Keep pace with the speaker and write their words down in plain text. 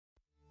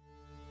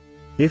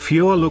If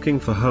you're looking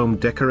for home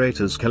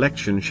decorators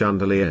collection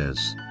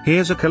chandeliers,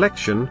 here's a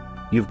collection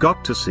you've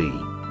got to see.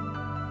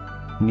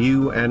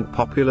 New and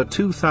popular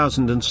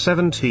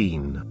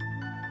 2017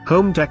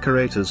 Home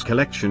Decorators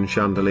Collection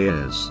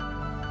Chandeliers.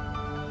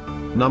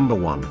 Number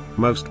 1,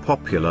 Most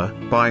Popular,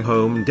 by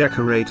Home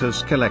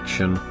Decorators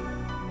Collection.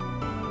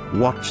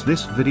 Watch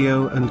this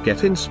video and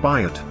get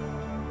inspired.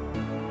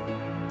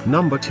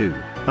 Number 2,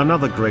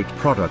 another great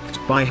product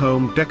by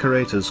Home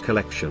Decorators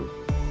Collection.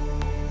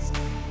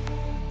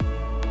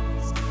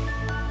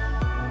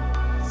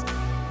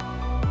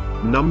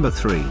 Number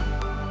 3.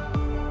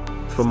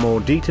 For more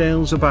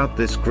details about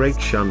this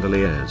great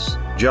chandeliers,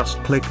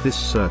 just click this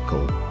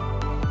circle.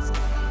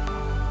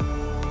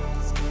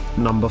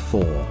 Number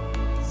 4.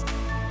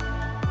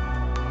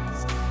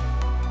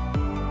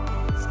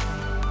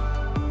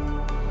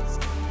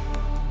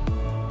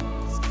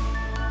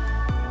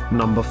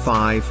 Number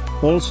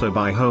 5, also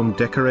by Home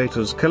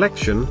Decorators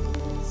Collection.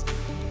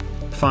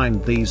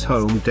 Find these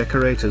Home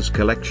Decorators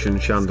Collection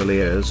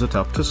chandeliers at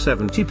up to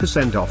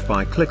 70% off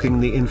by clicking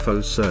the info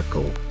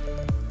circle.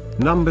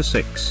 Number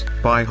 6,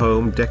 by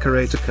Home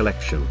Decorator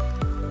Collection.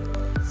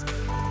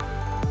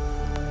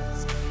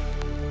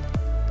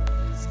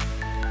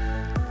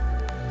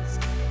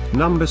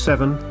 Number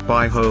 7,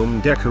 by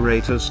Home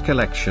Decorators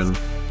Collection.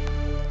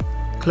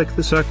 Click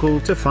the circle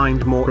to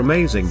find more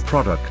amazing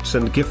products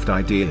and gift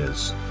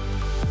ideas.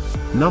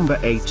 Number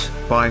 8,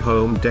 by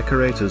Home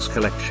Decorators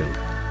Collection.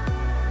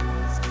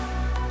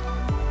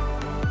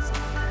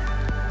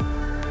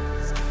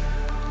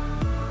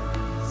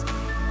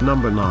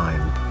 Number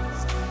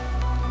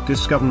 9.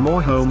 Discover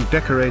more Home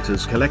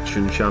Decorators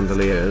Collection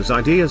chandeliers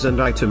ideas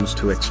and items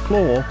to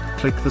explore,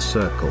 click the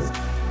circle.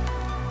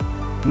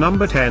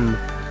 Number 10.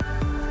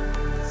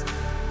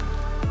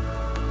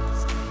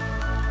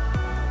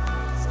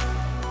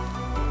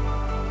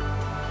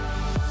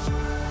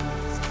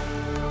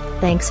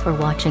 Thanks for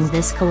watching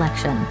this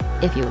collection.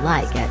 If you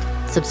like it,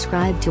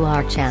 subscribe to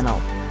our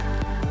channel.